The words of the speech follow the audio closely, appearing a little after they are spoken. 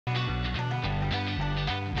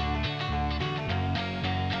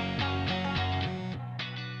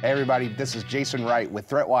Hey everybody, this is Jason Wright with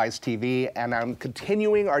ThreatWiseTV, and I'm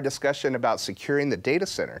continuing our discussion about securing the data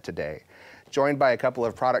center today. Joined by a couple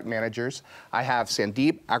of product managers, I have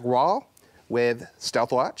Sandeep Agrawal with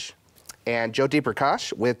StealthWatch and Jyoti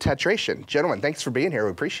Prakash with Tetration. Gentlemen, thanks for being here.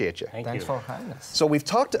 We appreciate you. Thanks for having us. So we've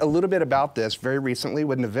talked a little bit about this very recently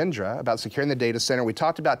with Navindra about securing the data center. We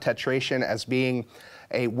talked about Tetration as being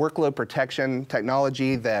a workload protection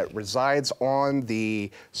technology that resides on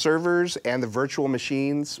the servers and the virtual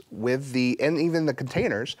machines with and even the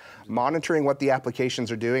containers, monitoring what the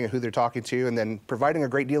applications are doing and who they're talking to, and then providing a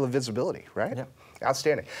great deal of visibility, right? Yeah.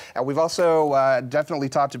 Outstanding. And we've also definitely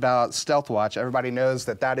talked about StealthWatch. Everybody knows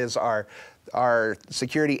that that is our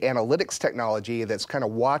security analytics technology that's kind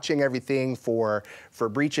of watching everything for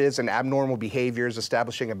breaches and abnormal behaviors,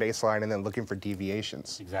 establishing a baseline, and then looking for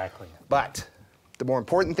deviations. Exactly. But the more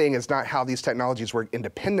important thing is not how these technologies work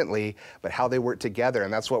independently, but how they work together,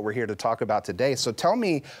 and that's what we're here to talk about today. So tell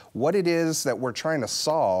me what it is that we're trying to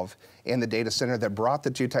solve in the data center that brought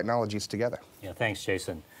the two technologies together. Yeah, thanks,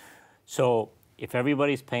 Jason. So if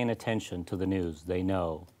everybody's paying attention to the news, they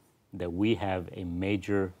know that we have a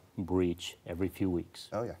major breach every few weeks.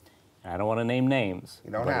 Oh, yeah. And I don't want to name names.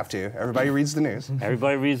 You don't have to. Everybody reads the news.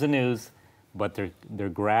 Everybody reads the news. But they're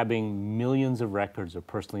grabbing millions of records of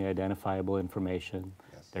personally identifiable information.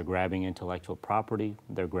 Yes. They're grabbing intellectual property.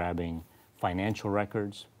 They're grabbing financial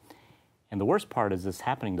records. And the worst part is this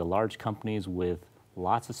happening to large companies with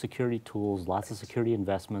lots of security tools, lots of security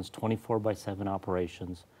investments, 24/7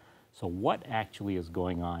 operations. So what actually is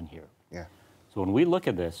going on here? Yeah. So when we look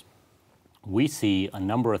at this, we see a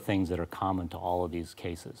number of things that are common to all of these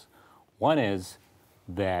cases. One is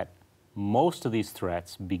that most of these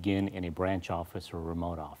threats begin in a branch office or a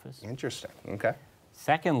remote office. Interesting. Okay.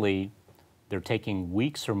 Secondly, they're taking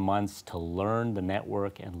weeks or months to learn the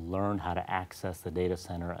network and learn how to access the data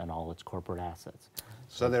center and all its corporate assets.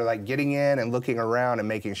 So they're like getting in and looking around and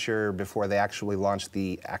making sure before they actually launch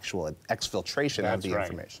the actual exfiltration of the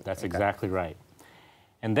information. That's exactly right.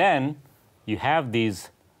 And then you have these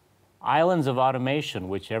islands of automation,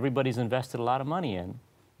 which everybody's invested a lot of money in,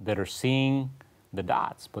 that are seeing the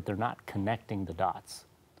dots, but they're not connecting the dots.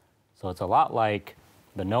 So it's a lot like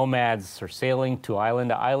the nomads are sailing to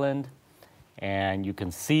island, and you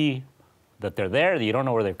can see that they're there. You don't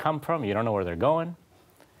know where they've come from. You don't know where they're going.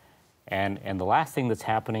 And the last thing that's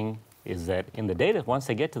happening is that in the data, once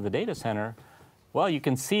they get to the data center, well, you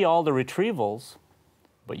can see all the retrievals,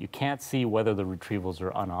 but you can't see whether the retrievals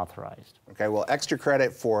are unauthorized. Okay, well, extra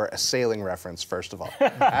credit for a sailing reference, first of all.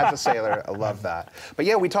 As a sailor, I love that. But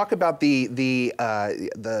yeah, we talk about the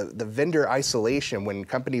vendor isolation when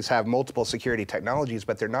companies have multiple security technologies,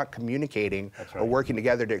 but they're not communicating or working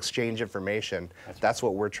together to exchange information. That's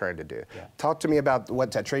what we're trying to do. Yeah. Talk to me about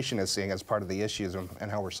what Tetration is seeing as part of the issues and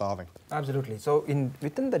how we're solving. Absolutely. So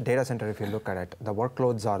within the data center, if you look at it, the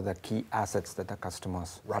workloads are the key assets that the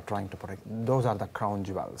customers are trying to protect. Those are the crown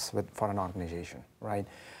jewels for an organization, right?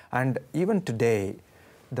 And even today,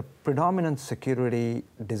 the predominant security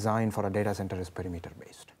design for a data center is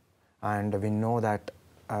perimeter-based. And we know that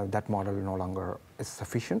that model no longer is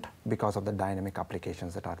sufficient because of the dynamic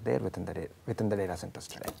applications that are there within the data centers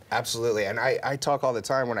today. Absolutely, and I talk all the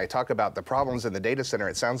time when I talk about the problems in the data center,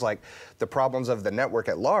 it sounds like the problems of the network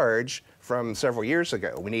at large from several years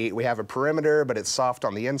ago. We have a perimeter, but it's soft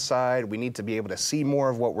on the inside. We need to be able to see more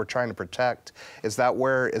of what we're trying to protect. Is that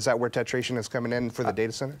where Tetration is coming in for the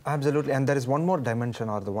data center? Absolutely, and there is one more dimension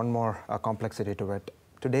or the one more complexity to it.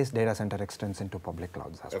 Today's data center extends into public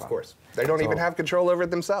clouds as well. Of course. They don't even have control over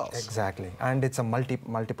it themselves. Exactly. And it's a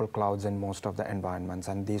multiple clouds in most of the environments,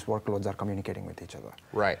 and these workloads are communicating with each other.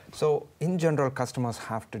 Right. So in general, customers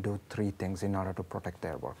have to do three things in order to protect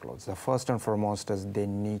their workloads. The first and foremost is they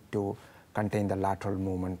need to contain the lateral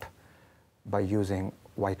movement by using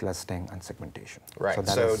whitelisting and segmentation. Right,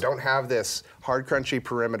 so don't have this hard, crunchy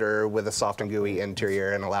perimeter with a soft and gooey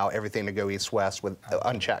interior and allow everything to go east-west with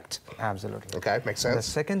unchecked. Absolutely. Okay, makes sense. The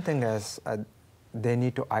second thing is they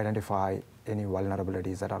need to identify any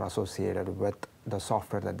vulnerabilities that are associated with the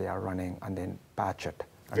software that they are running and then patch it.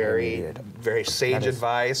 Very sage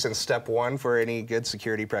advice and step one for any good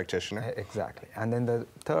security practitioner. Exactly. And then the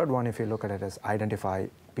third one, if you look at it, is identify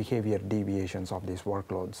behavior deviations of these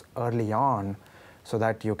workloads early on, so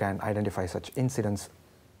that you can identify such incidents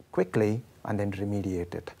quickly and then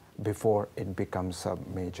remediate it before it becomes a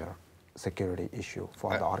major security issue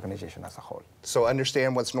for the organization as a whole. So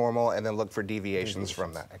understand what's normal and then look for deviations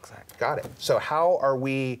from that. Exactly. Got it. So how are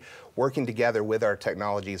we working together with our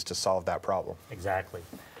technologies to solve that problem? Exactly.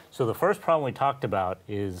 So the first problem we talked about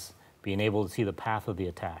is being able to see the path of the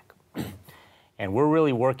attack. And we're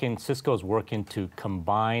really working, Cisco's working to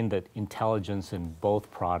combine the intelligence in both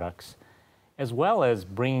products, as well as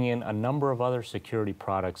bringing in a number of other security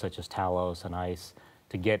products such as Talos and ICE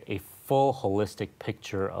to get a full holistic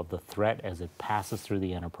picture of the threat as it passes through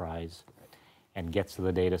the enterprise and gets to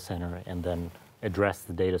the data center, and then address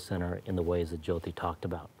the data center in the ways that Jyoti talked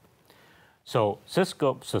about. So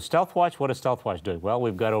StealthWatch, what is StealthWatch doing? Well,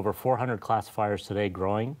 we've got over 400 classifiers today,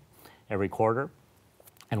 growing every quarter.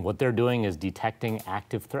 And what they're doing is detecting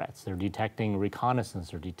active threats. They're detecting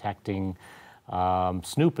reconnaissance, they're detecting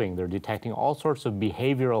snooping, they're detecting all sorts of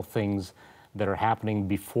behavioral things that are happening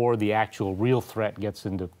before the actual real threat gets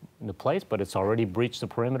into place, but it's already breached the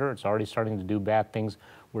perimeter, it's already starting to do bad things.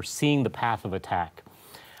 We're seeing the path of attack.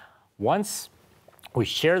 Once we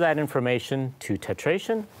share that information to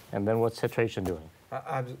Tetration, and then what's Tetration doing?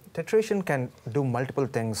 Tetration can do multiple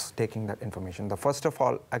things taking that information. The first of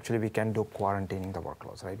all, actually, we can do quarantining the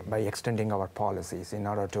workloads, right? By extending our policies in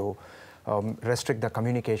order to restrict the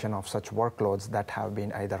communication of such workloads that have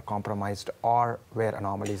been either compromised or where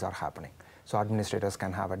anomalies are happening. So administrators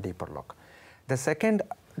can have a deeper look. The second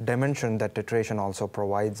dimension that Tetration also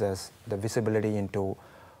provides us the visibility into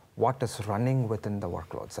what is running within the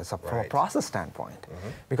workloads from a process standpoint.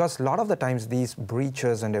 Because a lot of the times these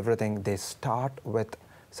breaches and everything, they start with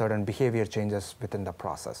certain behavior changes within the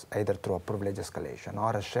process, either through a privilege escalation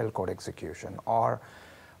or a shell code execution or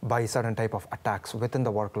by certain type of attacks within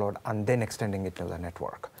the workload and then extending it to the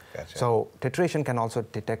network. Gotcha. So Tetration can also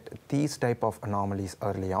detect these type of anomalies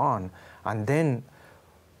early on and then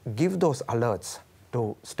give those alerts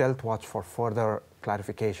to StealthWatch for further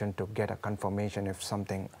clarification to get a confirmation if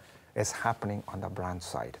something is happening on the branch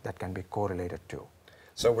side that can be correlated to.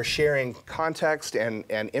 So we're sharing context and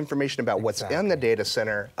information about what's in the data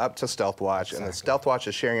center up to StealthWatch, and the StealthWatch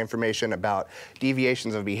is sharing information about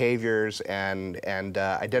deviations of behaviors and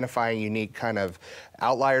identifying unique kind of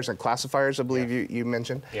outliers and classifiers, I believe you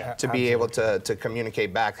mentioned, to be able to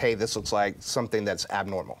communicate back, hey, this looks like something that's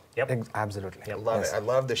abnormal. Yep. Absolutely. I love it. I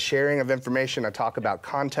love the sharing of information. I talk about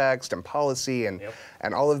context and policy and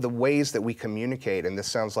all of the ways that we communicate, and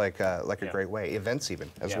this sounds like a great way. Events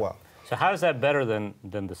even as well. So how is that better than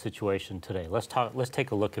the situation today? Let's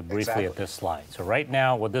take a look at briefly at this slide. So right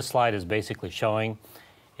now, what this slide is basically showing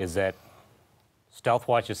is that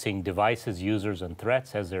StealthWatch is seeing devices, users, and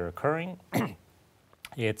threats as they're occurring.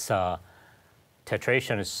 It's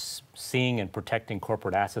Tetration is seeing and protecting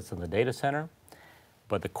corporate assets in the data center.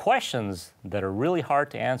 But the questions that are really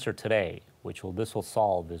hard to answer today, which this will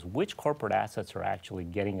solve, is which corporate assets are actually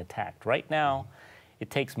getting attacked. Right now, it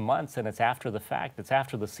takes months, and it's after the fact. It's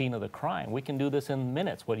after the scene of the crime. We can do this in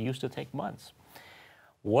minutes, what used to take months.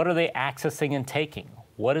 What are they accessing and taking?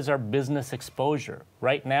 What is our business exposure?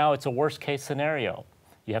 Right now, it's a worst-case scenario.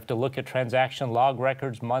 You have to look at transaction log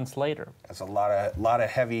records months later. That's a lot of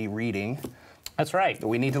heavy reading. That's right.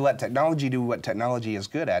 We need to let technology do what technology is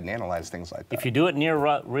good at and analyze things like that. If you do it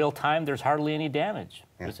near real time, there's hardly any damage.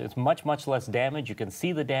 It's much, much less damage. You can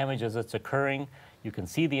see the damage as it's occurring. You can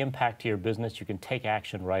see the impact to your business. You can take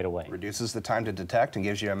action right away. Reduces the time to detect and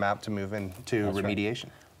gives you a map to move into remediation.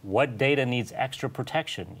 Right. What data needs extra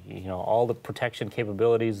protection? You know, all the protection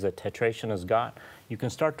capabilities that Tetration has got, you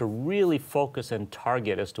can start to really focus and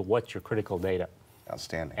target as to what's your critical data.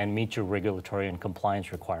 Outstanding. And meet your regulatory and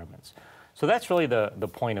compliance requirements. So that's really the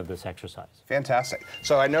point of this exercise. Fantastic.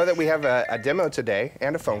 So I know that we have a demo today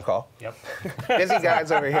and a phone call. Yep. Busy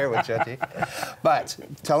guys over here with Jyoti. But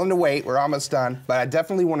tell them to wait. We're almost done. But I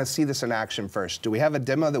definitely want to see this in action first. Do we have a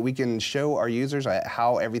demo that we can show our users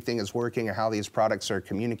how everything is working or how these products are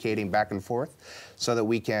communicating back and forth so that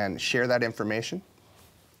we can share that information?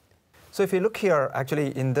 So if you look here,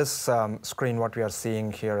 actually in this screen, what we are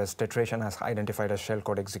seeing here is Tetration has identified a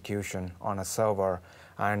shellcode execution on a server.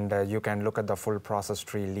 And you can look at the full process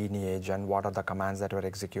tree lineage and what are the commands that were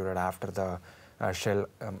executed after the shell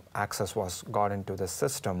access was got into the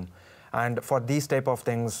system. And for these type of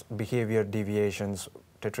things, behavior deviations,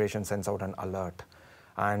 Tetration sends out an alert,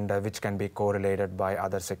 and which can be correlated by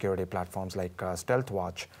other security platforms like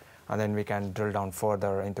StealthWatch. And then we can drill down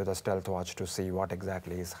further into the StealthWatch to see what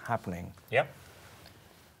exactly is happening. Yep.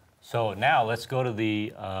 So now let's go to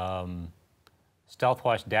the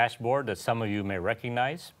StealthWatch dashboard that some of you may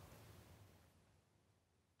recognize.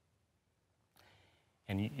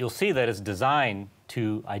 And you'll see that it's designed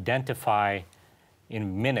to identify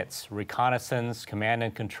in minutes reconnaissance, command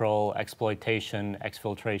and control, exploitation,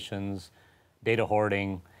 exfiltrations, data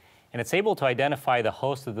hoarding, and it's able to identify the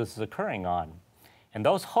host that this is occurring on. And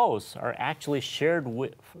those hosts are actually shared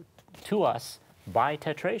to us by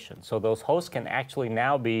Tetration. So those hosts can actually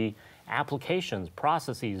now be applications,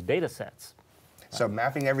 processes, data sets. So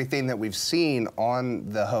mapping everything that we've seen on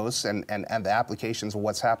the hosts and the applications of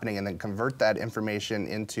what's happening, and then convert that information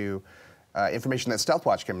into information that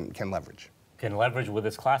Stealthwatch can leverage. Can leverage with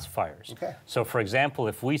its classifiers. Okay. So for example,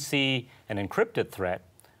 if we see an encrypted threat,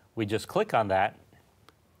 we just click on that,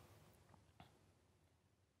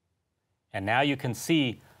 and now you can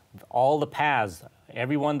see all the paths,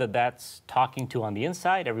 everyone that's talking to on the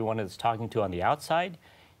inside, everyone that's talking to on the outside.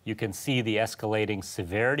 You can see the escalating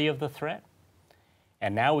severity of the threat.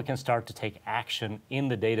 And now we can start to take action in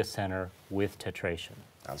the data center with Tetration.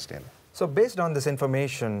 Outstanding. So based on this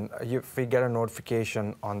information, if we get a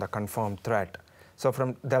notification on the confirmed threat, so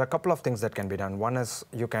there are a couple of things that can be done. One is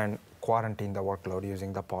you can quarantine the workload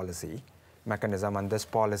using the policy mechanism, and this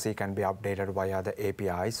policy can be updated via the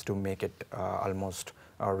APIs to make it almost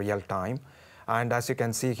real time. And as you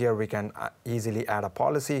can see here, we can easily add a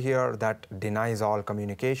policy here that denies all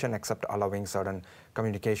communication except allowing certain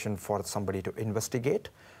communication for somebody to investigate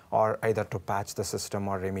or either to patch the system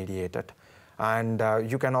or remediate it. And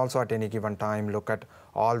you can also at any given time look at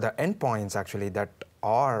all the endpoints actually that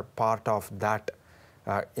are part of that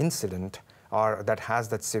incident or that has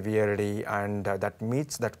that severity and that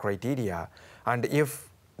meets that criteria. And if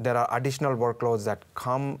there are additional workloads that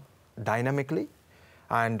come dynamically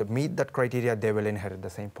and meet that criteria, they will inherit the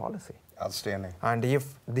same policy. Outstanding. And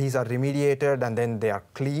if these are remediated and then they are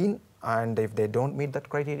clean, and if they don't meet that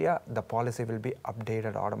criteria, the policy will be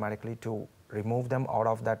updated automatically to remove them out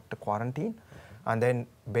of that quarantine. And then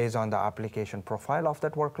based on the application profile of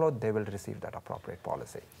that workload, they will receive that appropriate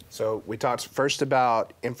policy. So we talked first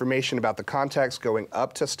about information about the context going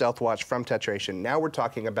up to Stealthwatch from Tetration. Now we're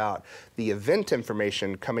talking about the event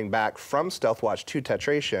information coming back from Stealthwatch to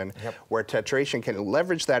Tetration, where Tetration can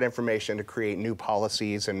leverage that information to create new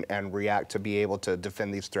policies and react to be able to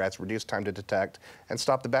defend these threats, reduce time to detect, and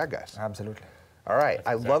stop the bad guys. Absolutely. All right.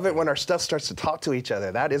 I love it when our stuff starts to talk to each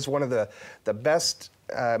other. That is one of the best,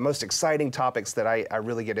 most exciting topics that I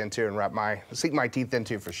really get into and sink my teeth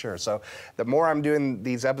into for sure. So the more I'm doing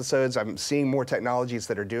these episodes, I'm seeing more technologies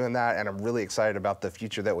that are doing that, and I'm really excited about the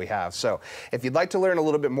future that we have. So if you'd like to learn a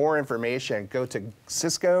little bit more information, go to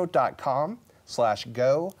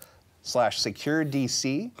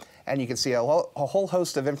cisco.com/go/securedc. And you can see a whole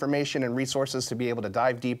host of information and resources to be able to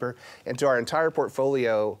dive deeper into our entire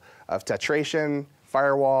portfolio of Tetration,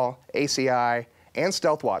 Firewall, ACI, and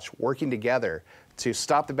Stealthwatch working together to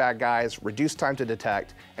stop the bad guys, reduce time to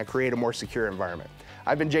detect, and create a more secure environment.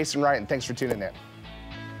 I've been Jason Wright, and thanks for tuning in.